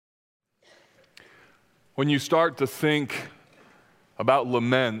When you start to think about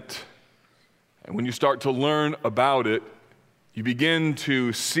lament, and when you start to learn about it, you begin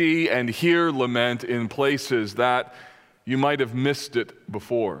to see and hear lament in places that you might have missed it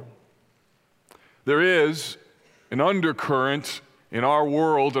before. There is an undercurrent in our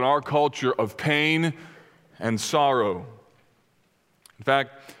world and our culture of pain and sorrow. In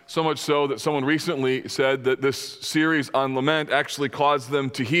fact, so much so that someone recently said that this series on lament actually caused them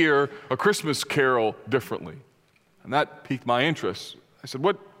to hear a Christmas carol differently. And that piqued my interest. I said,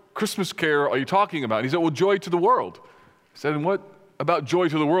 "What Christmas carol are you talking about?" And he said, "Well, Joy to the World." I said, "And what about Joy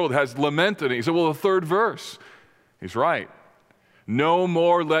to the World has lament in it?" He said, "Well, the third verse." He's right. "No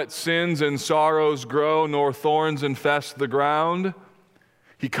more let sins and sorrows grow, nor thorns infest the ground.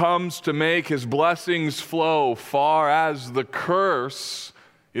 He comes to make his blessings flow far as the curse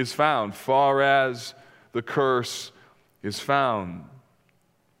is found." Far as the curse is found.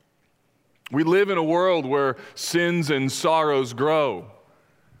 We live in a world where sins and sorrows grow.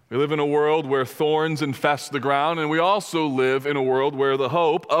 We live in a world where thorns infest the ground, and we also live in a world where the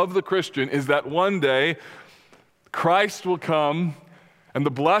hope of the Christian is that one day Christ will come and the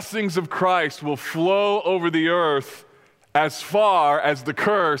blessings of Christ will flow over the earth as far as the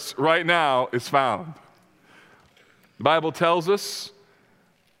curse right now is found. The Bible tells us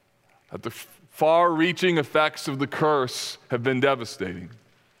that the far-reaching effects of the curse have been devastating.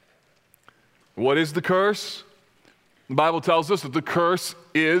 What is the curse? The Bible tells us that the curse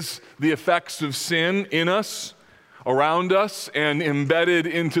is the effects of sin in us, around us, and embedded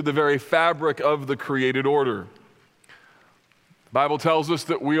into the very fabric of the created order. The Bible tells us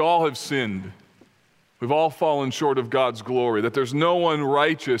that we all have sinned. We've all fallen short of God's glory, that there's no one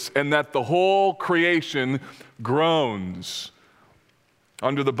righteous, and that the whole creation groans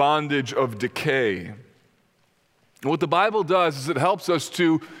under the bondage of decay. And what the Bible does is it helps us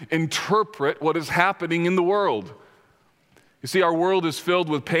to interpret what is happening in the world. You see, our world is filled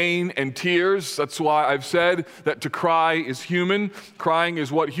with pain and tears. That's why I've said that to cry is human. Crying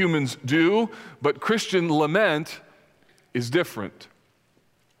is what humans do. But Christian lament is different.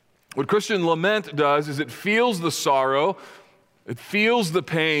 What Christian lament does is it feels the sorrow, it feels the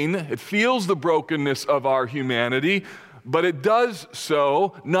pain, it feels the brokenness of our humanity, but it does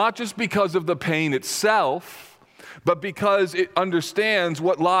so not just because of the pain itself, but because it understands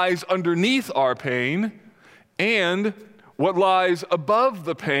what lies underneath our pain and what lies above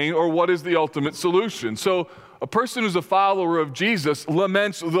the pain, or what is the ultimate solution. So a person who's a follower of Jesus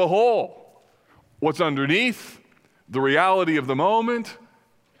laments the whole. What's underneath, the reality of the moment,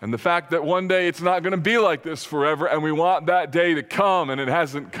 and the fact that one day it's not going to be like this forever, and we want that day to come, and it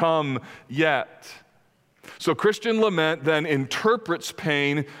hasn't come yet. So Christian lament then interprets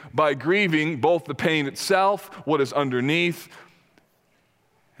pain by grieving both the pain itself, what is underneath,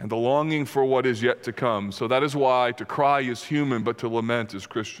 and the longing for what is yet to come. So that is why to cry is human, but to lament is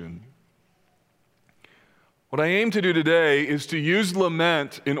Christian. What I aim to do today is to use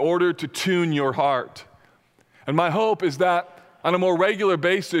lament in order to tune your heart. And my hope is that on a more regular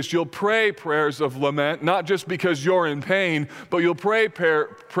basis, you'll pray prayers of lament, not just because you're in pain, but you'll pray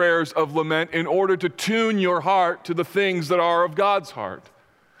prayers of lament in order to tune your heart to the things that are of God's heart.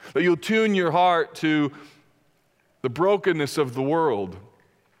 That you'll tune your heart to the brokenness of the world.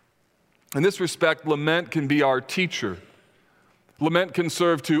 In this respect, lament can be our teacher. Lament can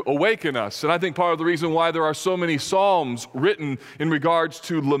serve to awaken us. And I think part of the reason why there are so many psalms written in regards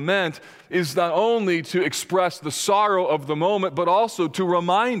to lament is not only to express the sorrow of the moment, but also to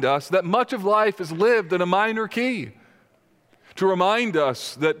remind us that much of life is lived in a minor key. To remind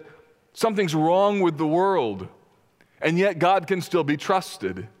us that something's wrong with the world, and yet God can still be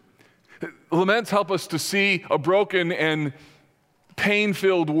trusted. Laments help us to see a broken and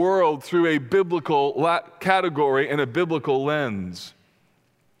pain-filled world through a biblical category and a biblical lens.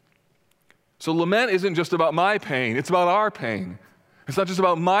 So lament isn't just about my pain, it's about our pain. It's not just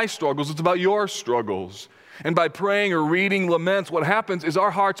about my struggles, it's about your struggles. And by praying or reading laments, what happens is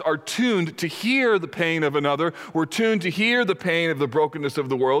our hearts are tuned to hear the pain of another. We're tuned to hear the pain of the brokenness of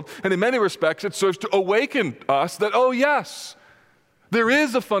the world. And in many respects, it serves to awaken us that, oh yes, there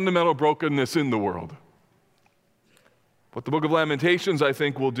is a fundamental brokenness in the world. What the book of Lamentations, I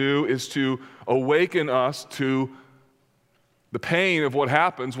think, will do is to awaken us to the pain of what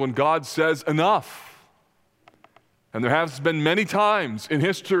happens when God says enough. And there has been many times in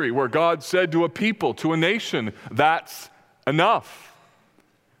history where God said to a people, to a nation, that's enough.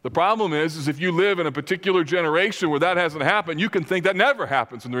 The problem is if you live in a particular generation where that hasn't happened, you can think that never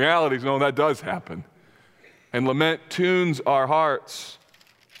happens. And the reality is, no, that does happen. And lament tunes our hearts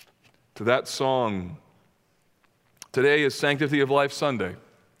to that song. Today is Sanctity of Life Sunday.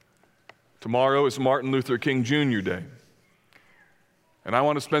 Tomorrow is Martin Luther King Jr. Day. And I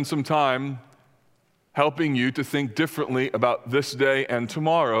want to spend some time helping you to think differently about this day and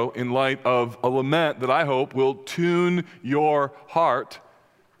tomorrow in light of a lament that I hope will tune your heart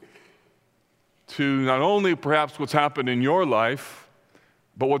to not only perhaps what's happened in your life,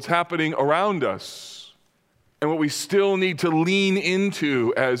 but what's happening around us and what we still need to lean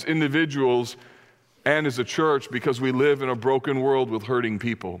into as individuals and as a church because we live in a broken world with hurting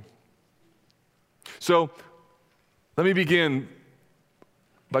people. So let me begin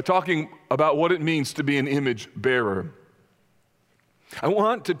by talking about what it means to be an image bearer. I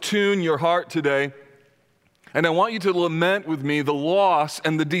want to tune your heart today, and I want you to lament with me the loss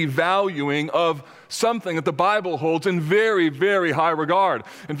and the devaluing of something that the Bible holds in very, very high regard.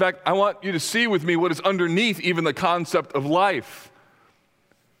 In fact, I want you to see with me what is underneath even the concept of life.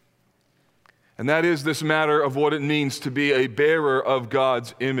 And that is this matter of what it means to be a bearer of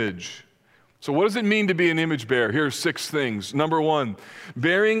God's image. So what does it mean to be an image bearer? Here are 6 things. Number 1,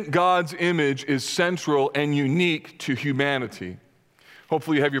 bearing God's image is central and unique to humanity.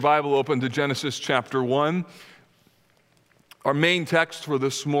 Hopefully you have your Bible open to Genesis chapter 1. Our main text for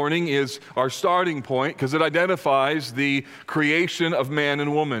this morning is our starting point because it identifies the creation of man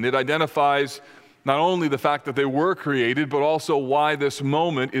and woman. It identifies not only the fact that they were created, but also why this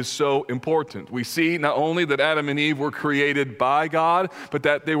moment is so important. We see not only that Adam and Eve were created by God, but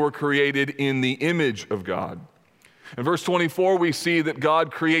that they were created in the image of God. In verse 24, we see that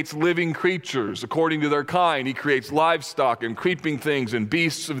God creates living creatures according to their kind. He creates livestock and creeping things and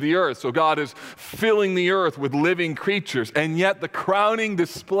beasts of the earth. So God is filling the earth with living creatures. And yet the crowning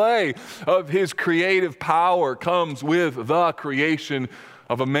display of His creative power comes with the creation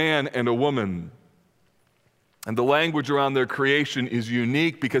of a man and a woman. And the language around their creation is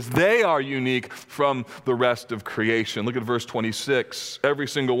unique because they are unique from the rest of creation. Look at verse 26. Every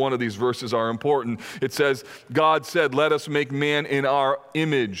single one of these verses are important. It says, God said, let us make man in our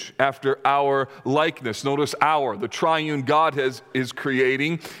image, after our likeness. Notice our. The triune God is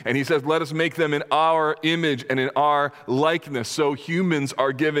creating. And He says, let us make them in our image and in our likeness. So humans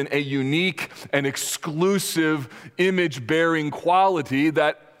are given a unique and exclusive image-bearing quality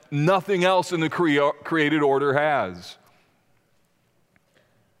that nothing else in the created order has.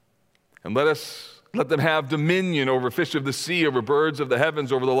 And let them have dominion over fish of the sea, over birds of the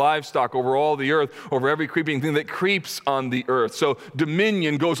heavens, over the livestock, over all the earth, over every creeping thing that creeps on the earth. So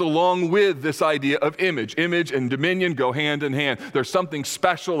dominion goes along with this idea of image. Image and dominion go hand in hand. There's something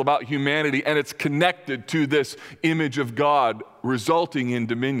special about humanity, and it's connected to this image of God, resulting in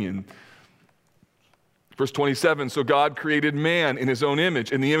dominion. Verse 27, so God created man in His own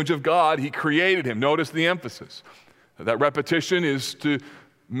image. In the image of God, He created him. Notice the emphasis. That repetition is to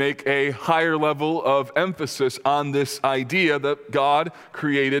make a higher level of emphasis on this idea that God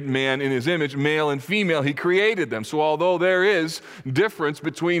created man in His image. Male and female, He created them. So although there is difference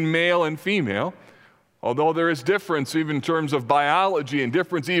between male and female, although there is difference even in terms of biology and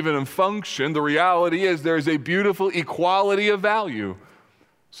difference even in function, the reality is there is a beautiful equality of value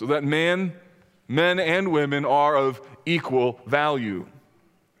so that men and women are of equal value.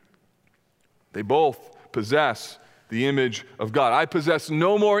 They both possess the image of God. I possess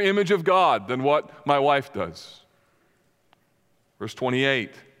no more image of God than what my wife does. Verse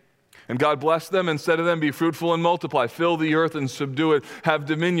 28, and God blessed them and said to them, be fruitful and multiply, fill the earth and subdue it, have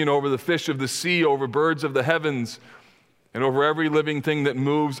dominion over the fish of the sea, over birds of the heavens, and over every living thing that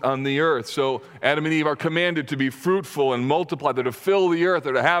moves on the earth. So Adam and Eve are commanded to be fruitful and multiply. They're to fill the earth.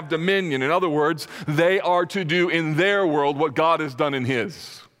 They're to have dominion. In other words, they are to do in their world what God has done in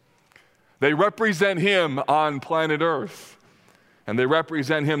His. They represent Him on planet Earth. And they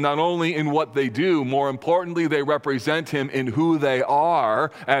represent Him not only in what they do, more importantly, they represent Him in who they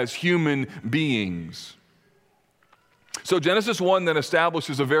are as human beings. So Genesis 1 then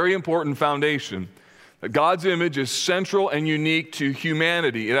establishes a very important foundation. That God's image is central and unique to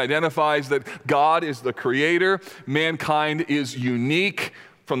humanity. It identifies that God is the creator, mankind is unique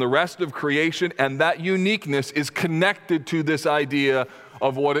from the rest of creation, and that uniqueness is connected to this idea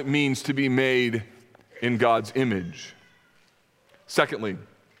of what it means to be made in God's image. Secondly,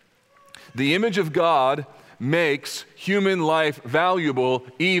 the image of God makes human life valuable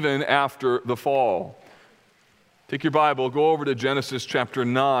even after the fall. Take your Bible, go over to Genesis chapter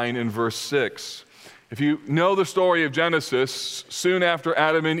 9 and verse 6. If you know the story of Genesis, soon after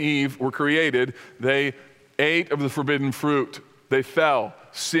Adam and Eve were created, they ate of the forbidden fruit. They fell.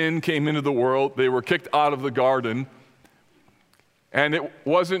 Sin came into the world. They were kicked out of the garden. And it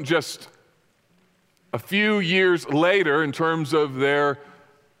wasn't just a few years later in terms of their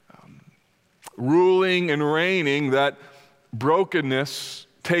ruling and reigning that brokenness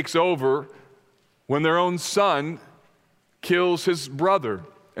takes over when their own son kills his brother.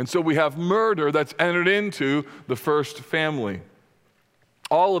 And so we have murder that's entered into the first family.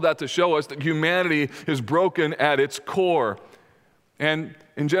 All of that to show us that humanity is broken at its core. And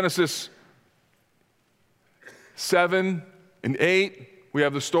in Genesis 7 and 8, we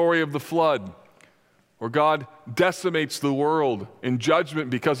have the story of the flood, where God decimates the world in judgment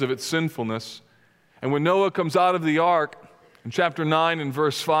because of its sinfulness. And when Noah comes out of the ark, in chapter 9 and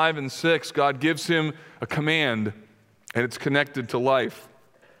verse 5 and 6, God gives him a command, and it's connected to life.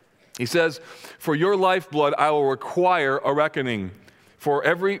 He says, "For your lifeblood I will require a reckoning. From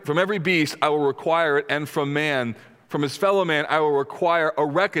every beast I will require it, and from his fellow man I will require a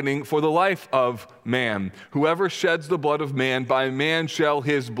reckoning for the life of man. Whoever sheds the blood of man, by man shall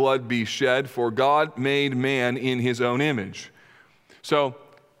his blood be shed, for God made man in his own image." So,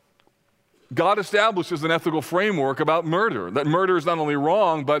 God establishes an ethical framework about murder, that murder is not only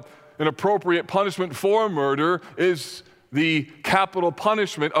wrong, but an appropriate punishment for murder is the capital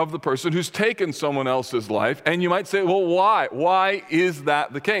punishment of the person who's taken someone else's life. And you might say, well, why? Why is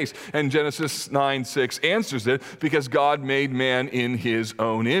that the case? And Genesis 9:6 answers it, because God made man in his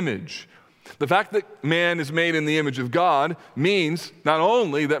own image. The fact that man is made in the image of God means not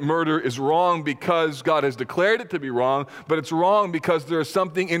only that murder is wrong because God has declared it to be wrong, but it's wrong because there is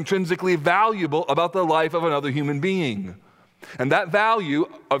something intrinsically valuable about the life of another human being. And that value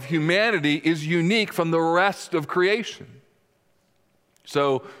of humanity is unique from the rest of creation.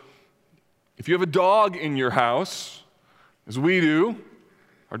 So, if you have a dog in your house, as we do,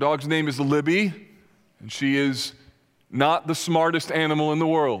 our dog's name is Libby, and she is not the smartest animal in the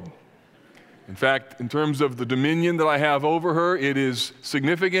world. In fact, in terms of the dominion that I have over her, it is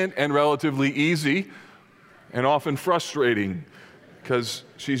significant and relatively easy, and often frustrating, because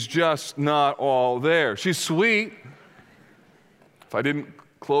she's just not all there. She's sweet. If I didn't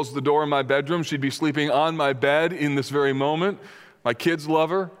close the door in my bedroom, she'd be sleeping on my bed in this very moment. My kids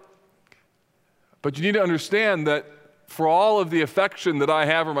love her. But you need to understand that for all of the affection that I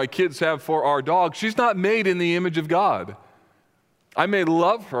have or my kids have for our dog, she's not made in the image of God. I may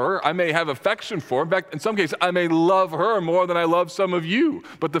love her, I may have affection for her. In fact, in some cases, I may love her more than I love some of you.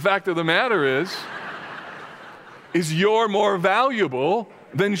 But the fact of the matter is you're more valuable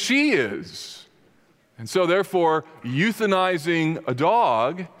than she is. And so therefore, euthanizing a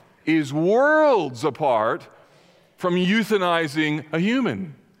dog is worlds apart from euthanizing a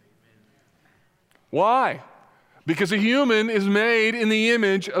human. Why? Because a human is made in the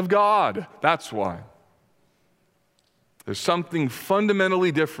image of God. That's why. There's something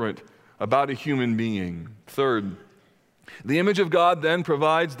fundamentally different about a human being. Third, the image of God then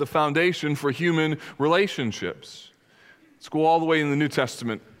provides the foundation for human relationships. Let's go all the way in the New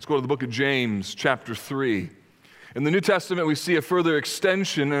Testament. Let's go to the book of James, chapter 3. In the New Testament, we see a further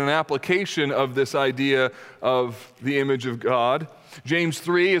extension and an application of this idea of the image of God. James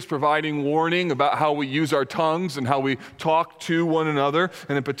 3 is providing warning about how we use our tongues and how we talk to one another,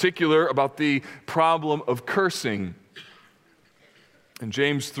 and in particular about the problem of cursing. In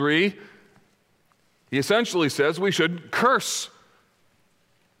James 3, he essentially says we should curse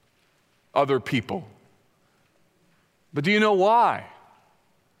other people. But do you know why?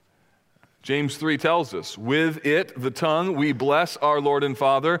 James 3 tells us, with it, the tongue, we bless our Lord and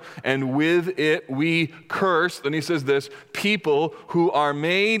Father, and with it we curse, then he says this, people who are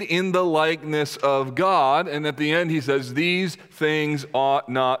made in the likeness of God. And at the end he says, these things ought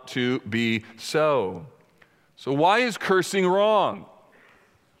not to be so. So why is cursing wrong?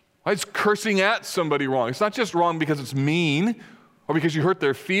 Why is cursing at somebody wrong? It's not just wrong because it's mean or because you hurt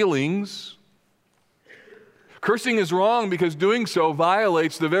their feelings. Cursing is wrong because doing so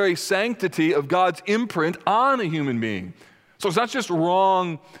violates the very sanctity of God's imprint on a human being. So it's not just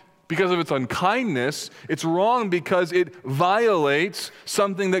wrong because of its unkindness, it's wrong because it violates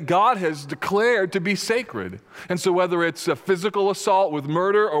something that God has declared to be sacred. And so whether it's a physical assault with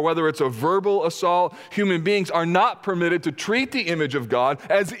murder or whether it's a verbal assault, human beings are not permitted to treat the image of God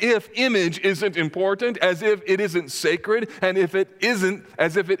as if image isn't important, as if it isn't sacred, and if it isn't,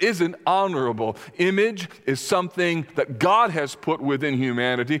 as if it isn't honorable. Image is something that God has put within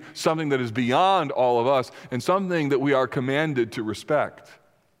humanity, something that is beyond all of us, and something that we are commanded to respect.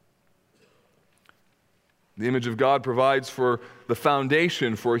 The image of God provides for the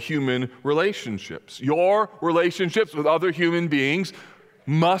foundation for human relationships. Your relationships with other human beings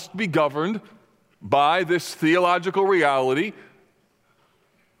must be governed by this theological reality.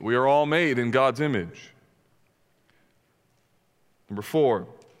 We are all made in God's image. Number 4,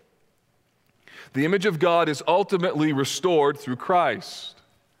 the image of God is ultimately restored through Christ.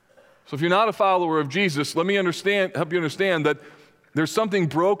 So if you're not a follower of Jesus, let me help you understand that There's something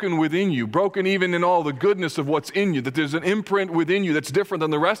broken within you, broken even in all the goodness of what's in you, that there's an imprint within you that's different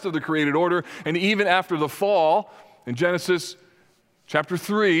than the rest of the created order. And even after the fall, in Genesis chapter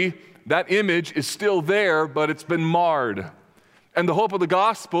 3, that image is still there, but it's been marred. And the hope of the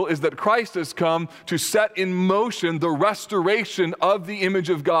gospel is that Christ has come to set in motion the restoration of the image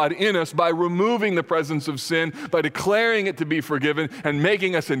of God in us by removing the presence of sin, by declaring it to be forgiven, and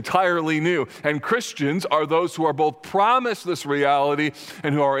making us entirely new. And Christians are those who are both promised this reality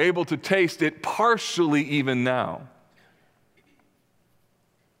and who are able to taste it partially even now.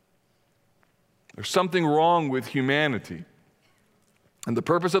 There's something wrong with humanity. And the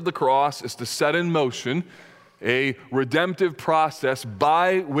purpose of the cross is to set in motion a redemptive process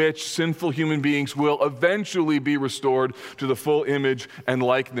by which sinful human beings will eventually be restored to the full image and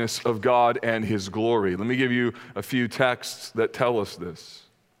likeness of God and His glory. Let me give you a few texts that tell us this.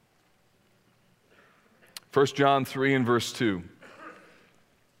 1 John 3 and verse 2.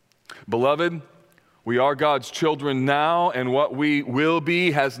 Beloved, we are God's children now, and what we will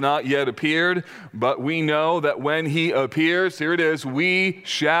be has not yet appeared, but we know that when He appears, here it is, we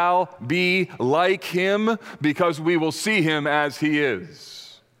shall be like Him because we will see Him as He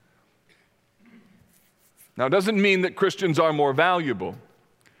is. Now, it doesn't mean that Christians are more valuable,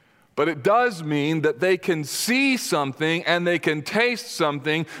 but it does mean that they can see something and they can taste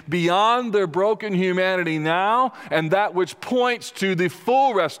something beyond their broken humanity now, and that which points to the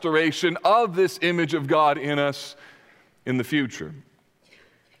full restoration of this image of God in us in the future.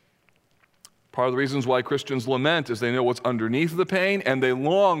 Part of the reasons why Christians lament is they know what's underneath the pain and they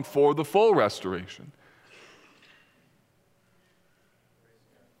long for the full restoration.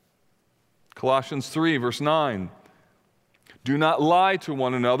 Colossians 3, verse 9. Do not lie to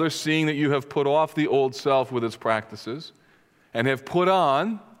one another, seeing that you have put off the old self with its practices, and have put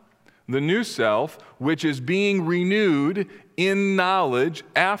on the new self, which is being renewed in knowledge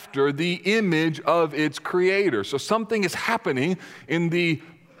after the image of its creator. So something is happening in the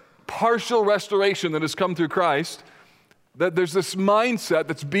partial restoration that has come through Christ, that there's this mindset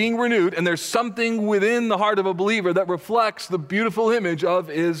that's being renewed, and there's something within the heart of a believer that reflects the beautiful image of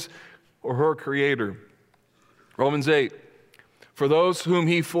his or her creator. Romans 8. For those whom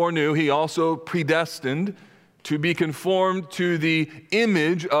He foreknew, He also predestined to be conformed to the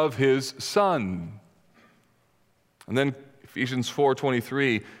image of His Son. And then Ephesians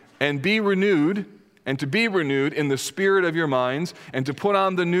 4:23, and be renewed, and to be renewed in the spirit of your minds, and to put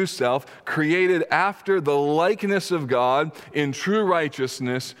on the new self, created after the likeness of God in true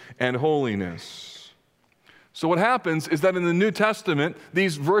righteousness and holiness. So what happens is that in the New Testament,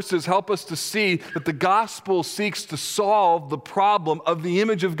 these verses help us to see that the gospel seeks to solve the problem of the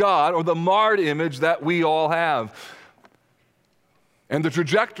image of God, or the marred image that we all have. And the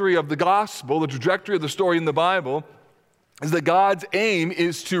trajectory of the gospel, the trajectory of the story in the Bible, is that God's aim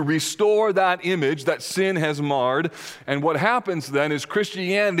is to restore that image that sin has marred. And what happens then is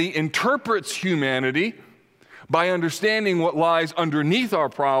Christianity interprets humanity by understanding what lies underneath our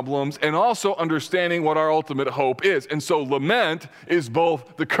problems and also understanding what our ultimate hope is. And so lament is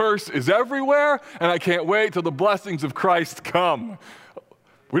both the curse is everywhere, and I can't wait till the blessings of Christ come.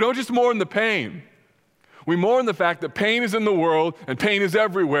 We don't just mourn the pain. We mourn the fact that pain is in the world and pain is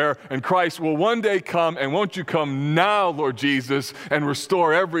everywhere, and Christ will one day come, and won't you come now, Lord Jesus, and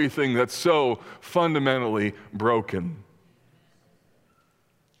restore everything that's so fundamentally broken.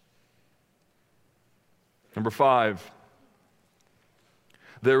 Number 5,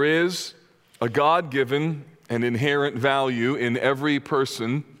 there is a God-given and inherent value in every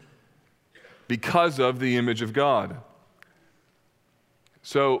person because of the image of God.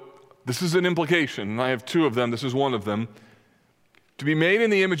 So this is an implication, and I have 2 of them. This is one of them. To be made in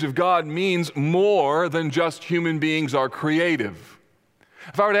the image of God means more than just human beings are creative.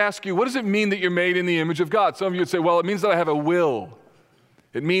 If I were to ask you, what does it mean that you're made in the image of God? Some of you would say, well, it means that I have a will.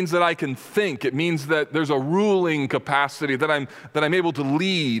 It means that I can think. It means that there's a ruling capacity, that I'm able to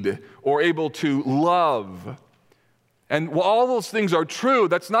lead or able to love. And while all those things are true,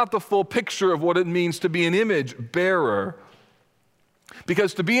 that's not the full picture of what it means to be an image bearer.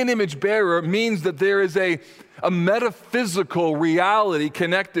 Because to be an image bearer means that there is a metaphysical reality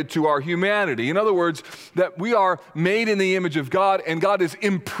connected to our humanity. In other words, that we are made in the image of God, and God has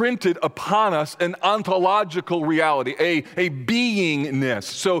imprinted upon us an ontological reality, a beingness.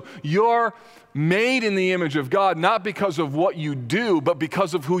 So you're made in the image of God not because of what you do, but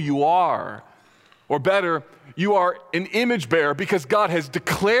because of who you are. Or better, you are an image bearer because God has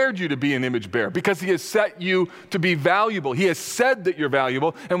declared you to be an image bearer, because He has set you to be valuable. He has said that you're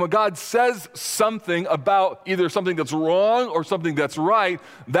valuable, and when God says something about either something that's wrong or something that's right,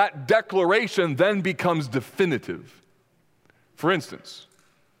 that declaration then becomes definitive. For instance,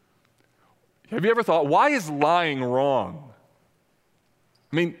 have you ever thought, why is lying wrong?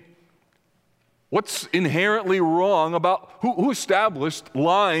 I mean, what's inherently wrong about who established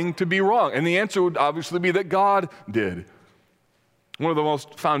lying to be wrong? And the answer would obviously be that God did. One of the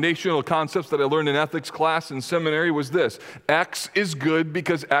most foundational concepts that I learned in ethics class in seminary was this: X is good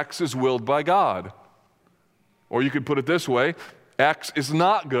because X is willed by God. Or you could put it this way: X is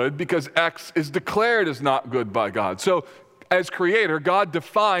not good because X is declared as not good by God. So, as creator, God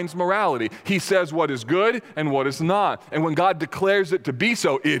defines morality. He says what is good and what is not. And when God declares it to be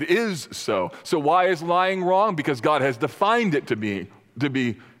so, it is so. So why is lying wrong? Because God has defined it to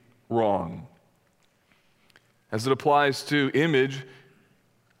be wrong. As it applies to image,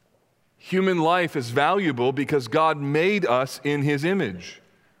 human life is valuable because God made us in His image.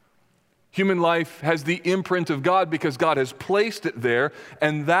 Human life has the imprint of God because God has placed it there,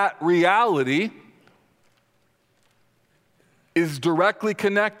 and that reality is directly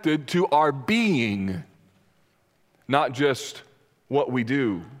connected to our being, not just what we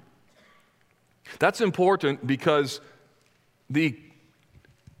do. That's important because the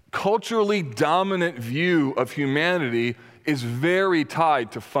culturally dominant view of humanity is very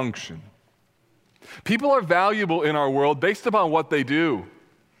tied to function. People are valuable in our world based upon what they do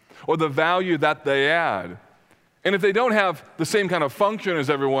or the value that they add. And if they don't have the same kind of function as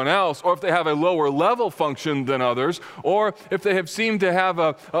everyone else, or if they have a lower level function than others, or if they have seemed to have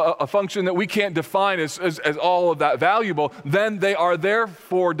a function that we can't define as all of that valuable, then they are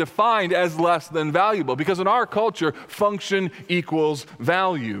therefore defined as less than valuable. Because in our culture, function equals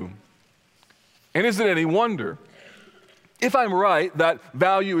value. And is it any wonder? If I'm right that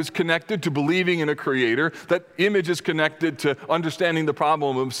value is connected to believing in a creator, that image is connected to understanding the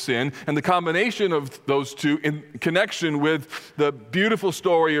problem of sin, and the combination of those two in connection with the beautiful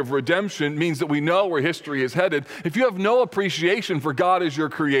story of redemption means that we know where history is headed. If you have no appreciation for God as your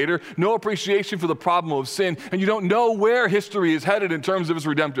creator, no appreciation for the problem of sin, and you don't know where history is headed in terms of its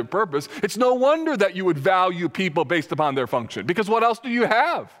redemptive purpose, it's no wonder that you would value people based upon their function. Because what else do you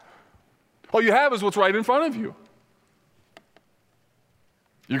have? All you have is what's right in front of you.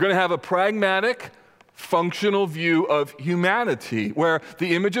 You're going to have a pragmatic, functional view of humanity where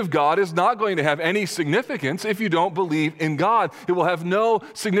the image of God is not going to have any significance if you don't believe in God. It will have no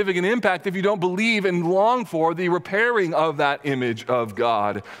significant impact if you don't believe and long for the repairing of that image of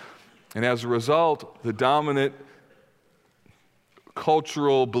God. And as a result, the dominant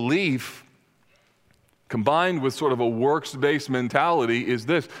cultural belief combined with sort of a works-based mentality is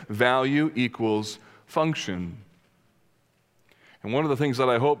this: value equals function. And one of the things that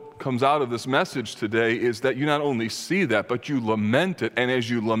I hope comes out of this message today is that you not only see that, but you lament it. And as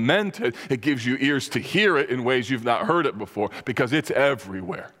you lament it, it gives you ears to hear it in ways you've not heard it before, because it's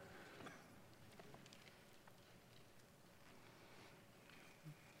everywhere.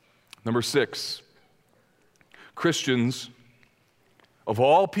 Number 6, Christians, of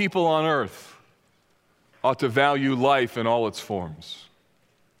all people on earth, ought to value life in all its forms.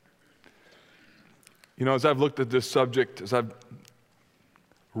 You know, as I've looked at this subject, as I've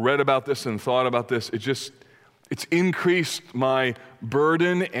read about this and thought about this, it's increased my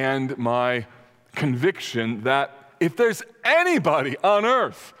burden and my conviction that if there's anybody on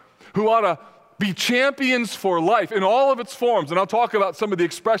earth who ought to be champions for life in all of its forms, and I'll talk about some of the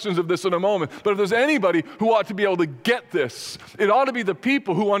expressions of this in a moment, but if there's anybody who ought to be able to get this, it ought to be the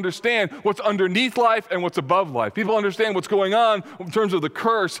people who understand what's underneath life and what's above life. People understand what's going on in terms of the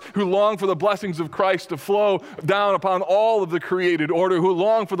curse, who long for the blessings of Christ to flow down upon all of the created order, who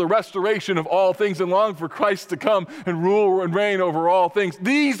long for the restoration of all things and long for Christ to come and rule and reign over all things.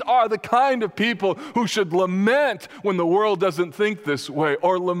 These are the kind of people who should lament when the world doesn't think this way,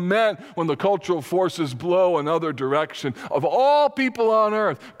 or lament when the cultural forces blow another direction. Of all people on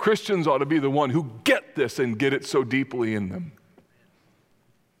earth, Christians ought to be the one who get this and get it so deeply in them.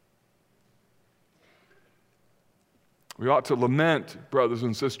 We ought to lament, brothers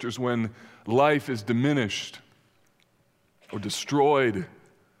and sisters, when life is diminished or destroyed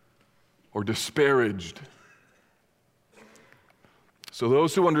or disparaged. So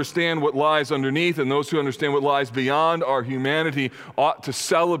those who understand what lies underneath and those who understand what lies beyond our humanity ought to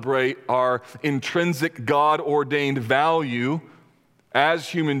celebrate our intrinsic God-ordained value as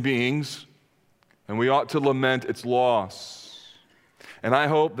human beings, and we ought to lament its loss. And I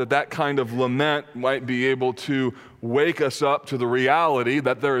hope that that kind of lament might be able to wake us up to the reality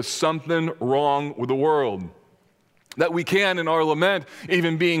that there is something wrong with the world. That we can, in our lament,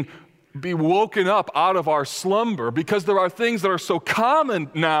 even be woken up out of our slumber, because there are things that are so common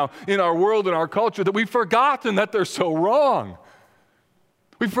now in our world and our culture that we've forgotten that they're so wrong.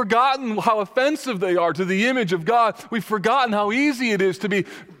 We've forgotten how offensive they are to the image of God. We've forgotten how easy it is to be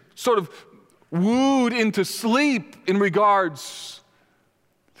sort of wooed into sleep in regards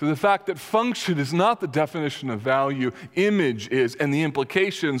to the fact that function is not the definition of value, image is, and the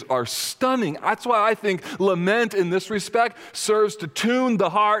implications are stunning. That's why I think lament in this respect serves to tune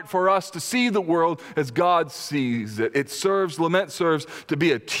the heart for us to see the world as God sees it. Lament serves to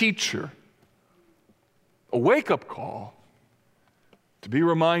be a teacher, a wake-up call, to be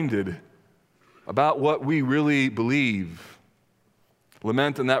reminded about what we really believe.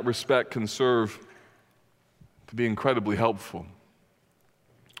 Lament in that respect can serve to be incredibly helpful.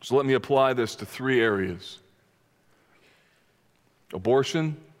 So let me apply this to 3 areas: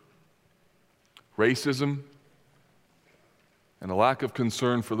 abortion, racism, and a lack of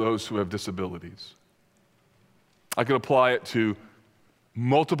concern for those who have disabilities. I could apply it to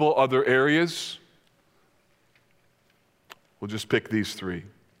multiple other areas. We'll just pick these 3.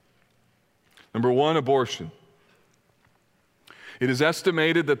 Number 1, abortion. It is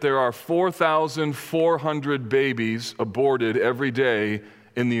estimated that there are 4,400 babies aborted every day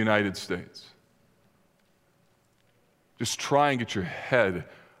in the United States. Just try and get your head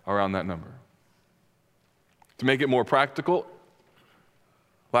around that number. To make it more practical,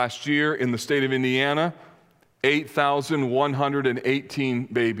 last year in the state of Indiana, 8,118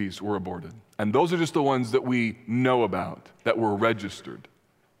 babies were aborted. And those are just the ones that we know about, that were registered.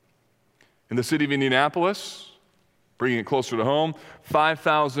 In the city of Indianapolis, bringing it closer to home,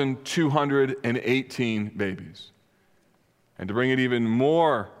 5,218 babies. And to bring it even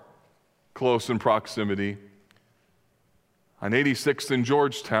more close in proximity, on 86th in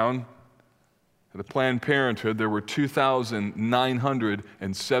Georgetown, at the Planned Parenthood, there were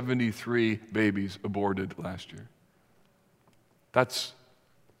 2,973 babies aborted last year. That's,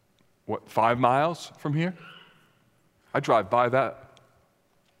 5 miles from here? I drive by that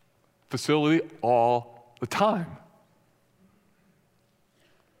facility all the time.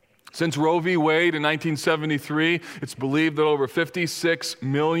 Since Roe v. Wade in 1973, it's believed that over 56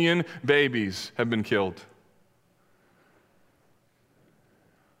 million babies have been killed.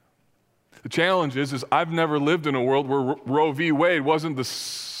 The challenge is I've never lived in a world where Roe v. Wade wasn't the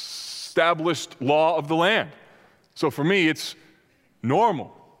established law of the land. So for me, it's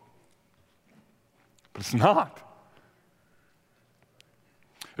normal. But it's not.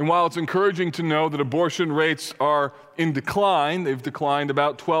 And while it's encouraging to know that abortion rates are in decline, they've declined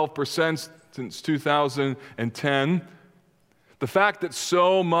about 12% since 2010, the fact that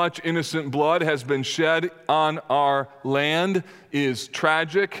so much innocent blood has been shed on our land is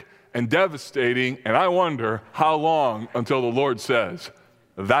tragic and devastating, and I wonder how long until the Lord says,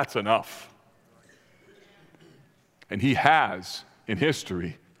 that's enough. And He has, in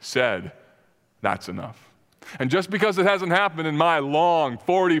history, said, that's enough. And just because it hasn't happened in my long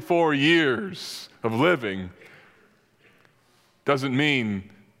 44 years of living doesn't mean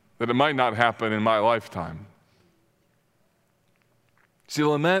that it might not happen in my lifetime. See,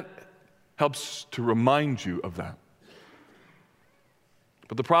 lament helps to remind you of that.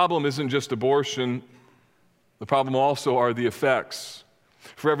 But the problem isn't just abortion. The problem also are the effects.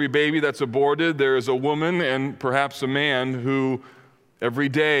 For every baby that's aborted, there is a woman and perhaps a man who every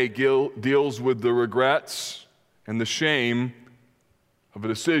day deals with the regrets and the shame of a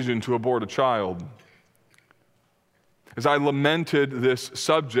decision to abort a child. As I lamented this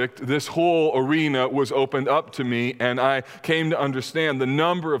subject, this whole arena was opened up to me, and I came to understand the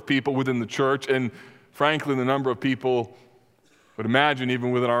number of people within the church, and frankly, the number of people, I would imagine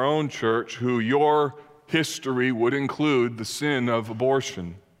even within our own church, who your history would include the sin of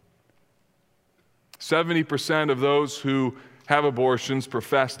abortion. 70% of those who have abortions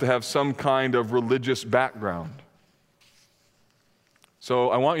profess to have some kind of religious background. So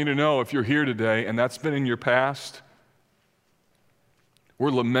I want you to know, if you're here today and that's been in your past,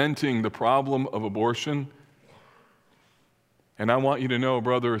 we're lamenting the problem of abortion. And I want you to know,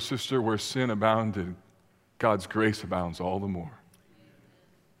 brother or sister, where sin abounded, God's grace abounds all the more.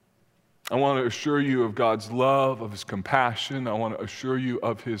 I want to assure you of God's love, of His compassion. I want to assure you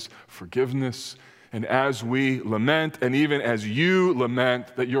of His forgiveness. And as we lament, and even as you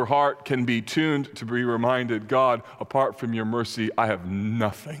lament, that your heart can be tuned to be reminded, God, apart from your mercy, I have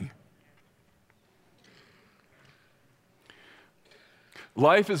nothing.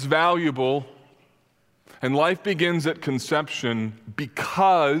 Life is valuable, and life begins at conception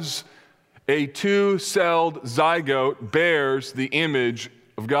because a 2-celled zygote bears the image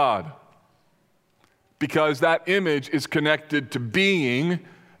of God. Because that image is connected to being,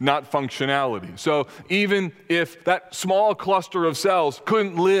 not functionality. So even if that small cluster of cells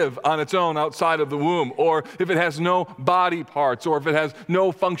couldn't live on its own outside of the womb, or if it has no body parts, or if it has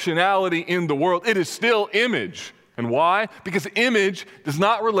no functionality in the world, it is still image. And why? Because image does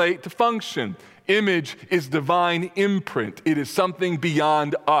not relate to function. Image is divine imprint. It is something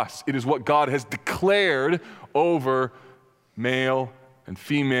beyond us. It is what God has declared over male and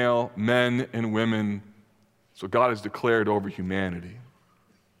female, men and women. So God has declared over humanity.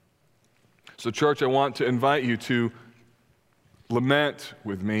 So church, I want to invite you to lament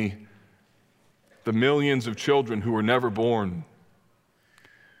with me the millions of children who were never born.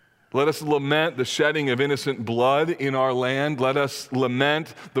 Let us lament the shedding of innocent blood in our land. Let us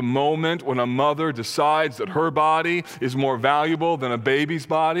lament the moment when a mother decides that her body is more valuable than a baby's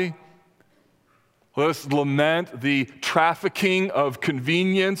body. Let us lament the trafficking of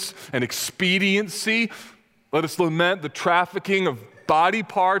convenience and expediency. Let us lament the trafficking of body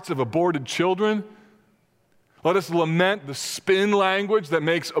parts of aborted children. Let us lament the spin language that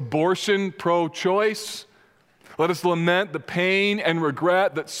makes abortion pro-choice. Let us lament the pain and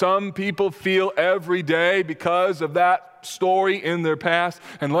regret that some people feel every day because of that story in their past.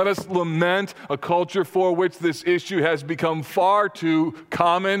 And let us lament a culture for which this issue has become far too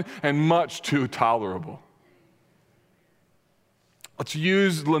common and much too tolerable. Let's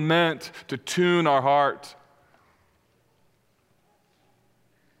use lament to tune our heart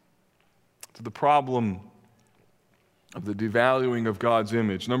to the problem of the devaluing of God's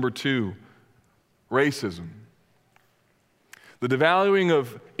image. Number 2, racism. The devaluing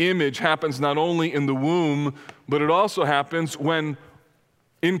of image happens not only in the womb, but it also happens when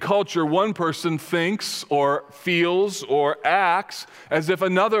in culture one person thinks or feels or acts as if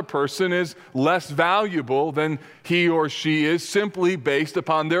another person is less valuable than he or she is, simply based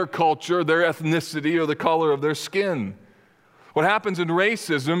upon their culture, their ethnicity, or the color of their skin. What happens in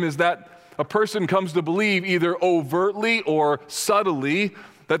racism is that a person comes to believe either overtly or subtly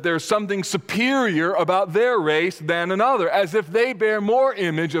that there's something superior about their race than another, as if they bear more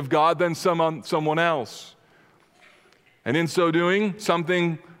image of God than someone else. And in so doing,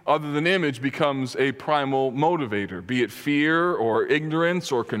 something other than image becomes a primal motivator, be it fear or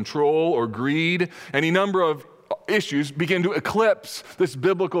ignorance or control or greed. Any number of issues begin to eclipse this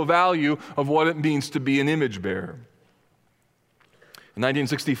biblical value of what it means to be an image bearer. In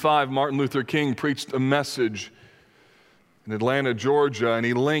 1965, Martin Luther King preached a message in Atlanta, Georgia, and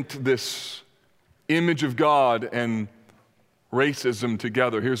he linked this image of God and racism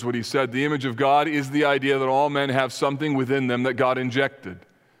together. Here's what he said: the image of God is the idea that all men have something within them that God injected.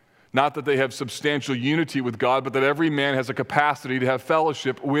 Not that they have substantial unity with God, but that every man has a capacity to have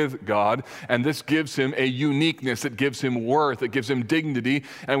fellowship with God, and this gives him a uniqueness, it gives him worth, it gives him dignity,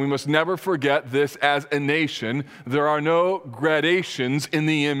 and we must never forget this as a nation. There are no gradations in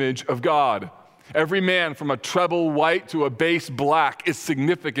the image of God. Every man from a treble white to a bass black is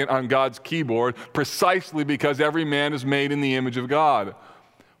significant on God's keyboard precisely because every man is made in the image of God.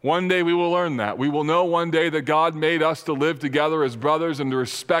 One day we will learn that. We will know one day that God made us to live together as brothers and to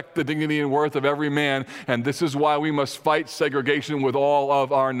respect the dignity and worth of every man, and this is why we must fight segregation with all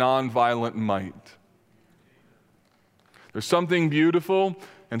of our nonviolent might. There's something beautiful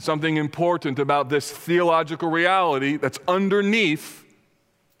and something important about this theological reality that's underneath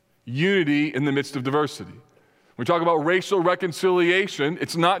unity in the midst of diversity. When we talk about racial reconciliation,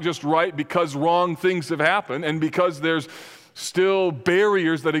 it's not just right because wrong things have happened and because there's still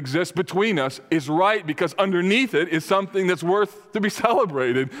barriers that exist between us. Is right because underneath it is something that's worth to be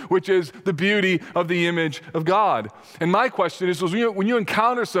celebrated, which is the beauty of the image of God. And my question is, when you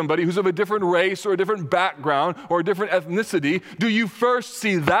encounter somebody who's of a different race or a different background or a different ethnicity, do you first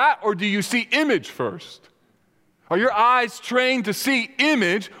see that or do you see image first? Are your eyes trained to see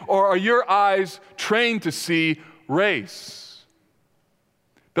image, or are your eyes trained to see race?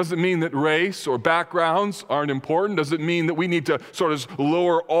 Doesn't mean that race or backgrounds aren't important. Doesn't mean that we need to sort of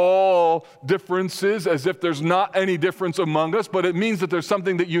lower all differences as if there's not any difference among us, but it means that there's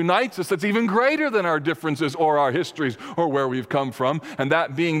something that unites us that's even greater than our differences or our histories or where we've come from, and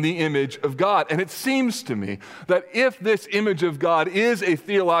that being the image of God. And it seems to me that if this image of God is a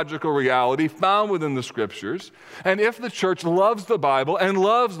theological reality found within the Scriptures, and if the church loves the Bible and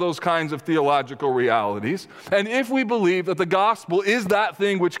loves those kinds of theological realities, and if we believe that the gospel is that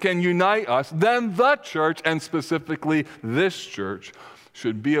thing which can unite us, then the church, and specifically this church,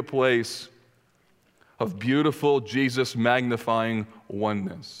 should be a place of beautiful Jesus magnifying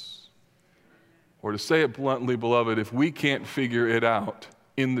oneness. Or to say it bluntly, beloved, if we can't figure it out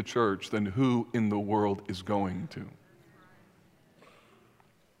in the church, then who in the world is going to?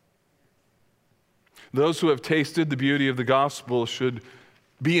 Those who have tasted the beauty of the gospel should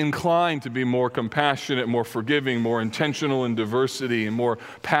be inclined to be more compassionate, more forgiving, more intentional in diversity, and more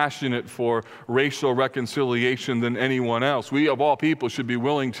passionate for racial reconciliation than anyone else. We, of all people, should be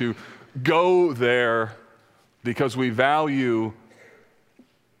willing to go there because we value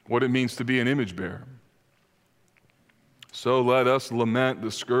what it means to be an image bearer. So let us lament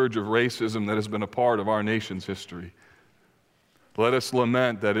the scourge of racism that has been a part of our nation's history. Let us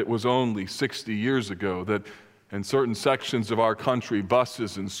lament that it was only 60 years ago that in certain sections of our country,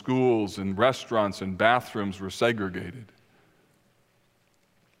 buses and schools and restaurants and bathrooms were segregated.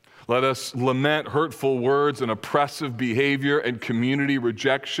 Let us lament hurtful words and oppressive behavior and community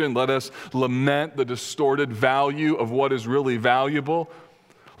rejection. Let us lament the distorted value of what is really valuable.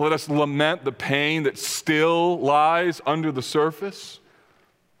 Let us lament the pain that still lies under the surface.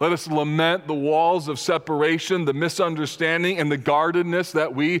 Let us lament the walls of separation, the misunderstanding, and the guardedness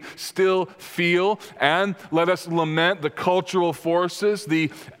that we still feel. And let us lament the cultural forces,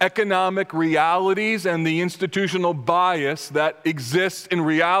 the economic realities, and the institutional bias that exists in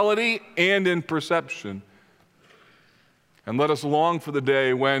reality and in perception. And let us long for the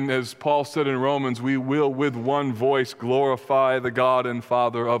day when, as Paul said in Romans, we will with one voice glorify the God and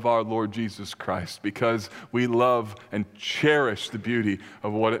Father of our Lord Jesus Christ, because we love and cherish the beauty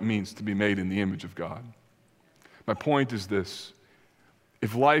of what it means to be made in the image of God. My point is this: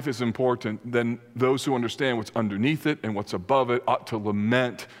 if life is important, then those who understand what's underneath it and what's above it ought to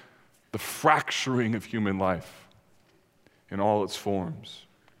lament the fracturing of human life in all its forms.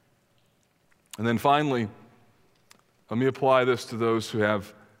 And then finally, let me apply this to those who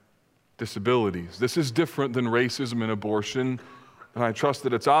have disabilities. This is different than racism and abortion, and I trust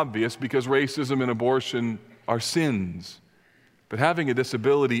that it's obvious because racism and abortion are sins, but having a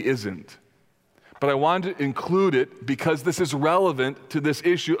disability isn't. But I wanted to include it because this is relevant to this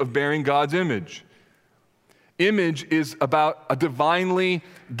issue of bearing God's image. Image is about a divinely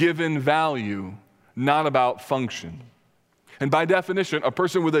given value, not about function. And by definition, a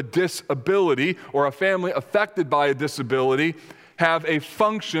person with a disability or a family affected by a disability have a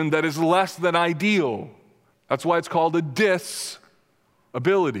function that is less than ideal. That's why it's called a disability.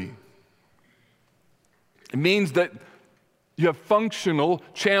 It means that you have functional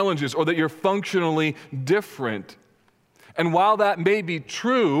challenges or that you're functionally different. And while that may be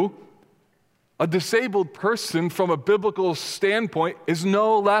true, a disabled person from a biblical standpoint is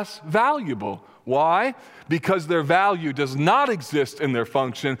no less valuable. Why? Because their value does not exist in their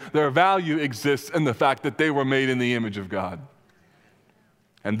function. Their value exists in the fact that they were made in the image of God.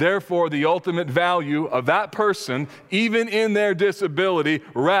 And therefore, the ultimate value of that person, even in their disability,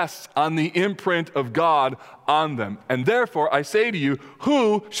 rests on the imprint of God on them. And therefore, I say to you,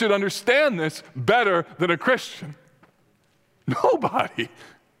 who should understand this better than a Christian? Nobody.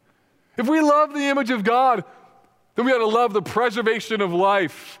 If we love the image of God, then we ought to love the preservation of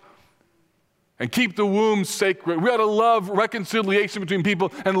life and keep the womb sacred. We ought to love reconciliation between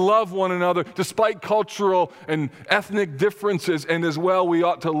people and love one another despite cultural and ethnic differences. And as well, we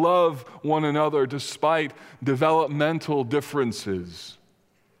ought to love one another despite developmental differences.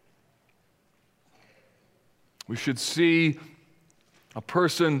 We should see a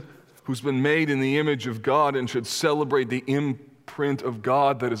person who's been made in the image of God and should celebrate the imprint of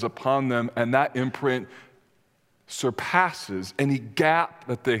God that is upon them, and that imprint surpasses any gap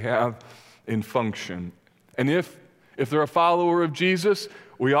that they have in function. And if they're a follower of Jesus,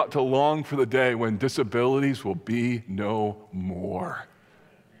 we ought to long for the day when disabilities will be no more.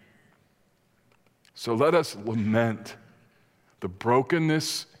 So let us lament the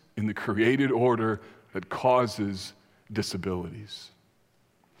brokenness in the created order that causes disabilities.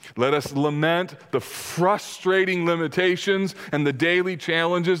 Let us lament the frustrating limitations and the daily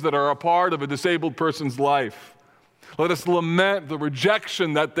challenges that are a part of a disabled person's life. Let us lament the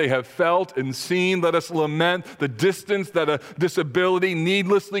rejection that they have felt and seen. Let us lament the distance that a disability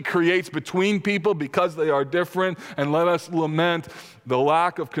needlessly creates between people because they are different. And let us lament the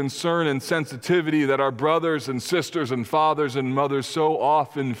lack of concern and sensitivity that our brothers and sisters and fathers and mothers so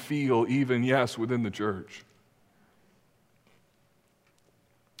often feel, even, yes, within the church.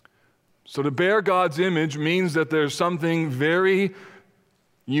 So to bear God's image means that there's something very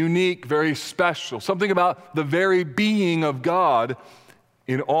unique, very special, something about the very being of God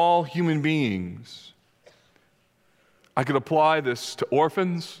in all human beings. I could apply this to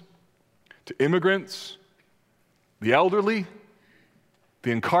orphans, to immigrants, the elderly,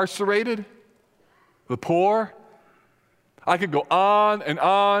 the incarcerated, the poor. I could go on,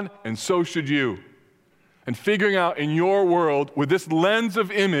 and so should you. and figuring out in your world with this lens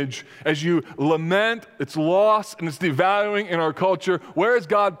of image, as you lament its loss and its devaluing in our culture, where has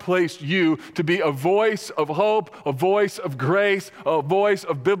God placed you to be a voice of hope, a voice of grace, a voice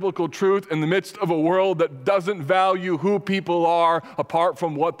of biblical truth in the midst of a world that doesn't value who people are apart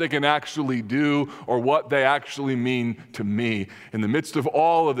from what they can actually do or what they actually mean to me? In the midst of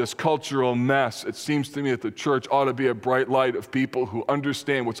all of this cultural mess, it seems to me that the church ought to be a bright light of people who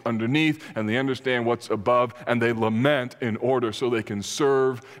understand what's underneath and they understand what's above, and they lament in order so they can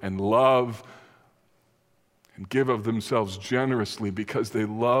serve and love and give of themselves generously because they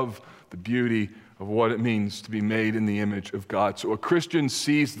love the beauty of what it means to be made in the image of God. So a Christian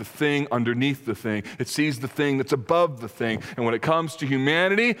sees the thing underneath the thing. It sees the thing that's above the thing. And when it comes to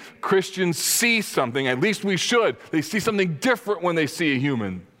humanity, Christians see something, at least we should. They see something different when they see a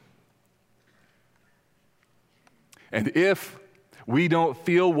human. And if we don't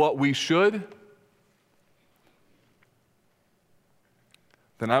feel what we should,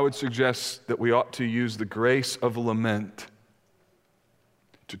 then I would suggest that we ought to use the grace of lament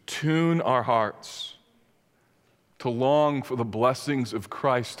to tune our hearts, to long for the blessings of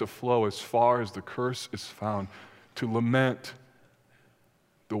Christ to flow as far as the curse is found, to lament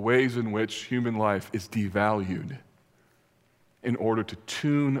the ways in which human life is devalued in order to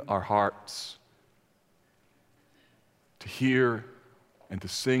tune our hearts to hear and to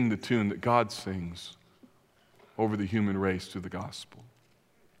sing the tune that God sings over the human race through the gospel.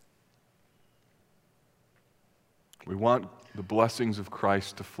 We want the blessings of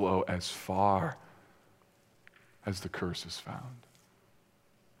Christ to flow as far as the curse is found.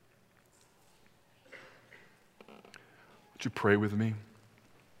 Would you pray with me?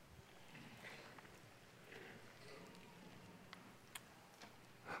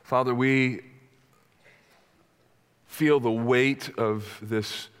 Father, we feel the weight of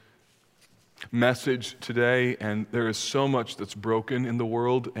this message today, and there is so much that's broken in the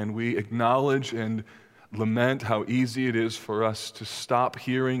world, and we acknowledge and lament how easy it is for us to stop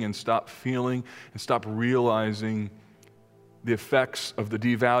hearing and stop feeling and stop realizing the effects of the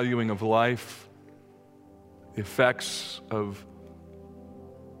devaluing of life, the effects of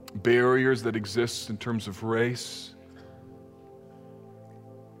barriers that exist in terms of race,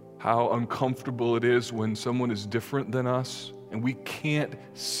 how uncomfortable it is when someone is different than us and we can't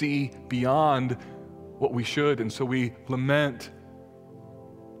see beyond what we should, and so we lament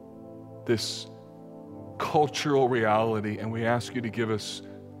this cultural reality, and we ask you to give us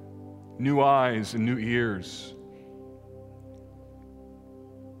new eyes and new ears.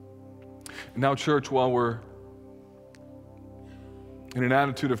 And now, church, while we're in an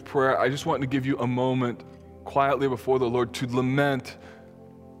attitude of prayer, I just want to give you a moment quietly before the Lord to lament.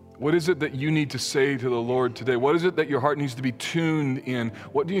 What is it that you need to say to the Lord today? What is it that your heart needs to be tuned in?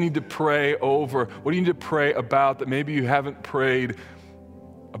 What do you need to pray over? What do you need to pray about that maybe you haven't prayed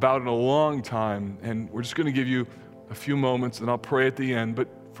about in a long time? And we're just going to give you a few moments, and I'll pray at the end, but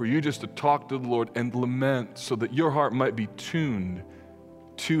for you just to talk to the Lord and lament so that your heart might be tuned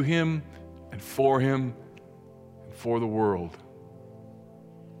to Him and for the world.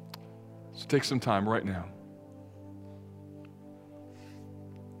 So take some time right now.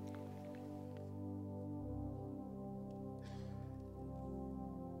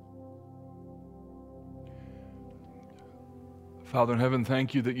 Father in heaven,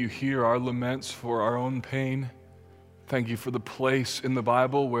 thank you that you hear our laments for our own pain. Thank you for the place in the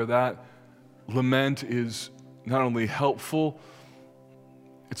Bible where that lament is not only helpful,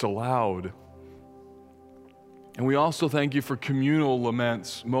 it's allowed. And we also thank you for communal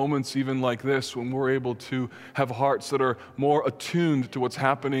laments, moments even like this when we're able to have hearts that are more attuned to what's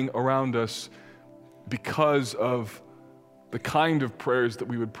happening around us because of the kind of prayers that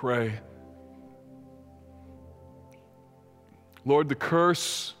we would pray. Lord, the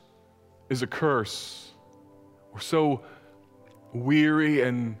curse is a curse. We're so weary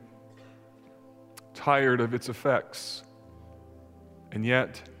and tired of its effects. And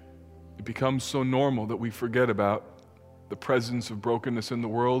yet, it becomes so normal that we forget about the presence of brokenness in the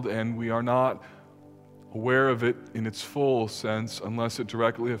world, and we are not aware of it in its full sense unless it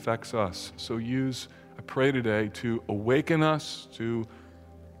directly affects us. So I pray today to awaken us to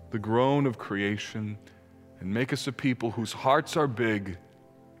the groan of creation and make us a people whose hearts are big,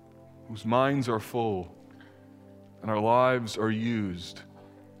 whose minds are full, and our lives are used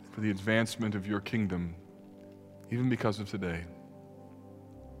for the advancement of your kingdom, even because of today.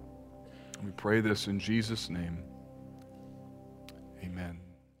 We pray this in Jesus' name. Amen.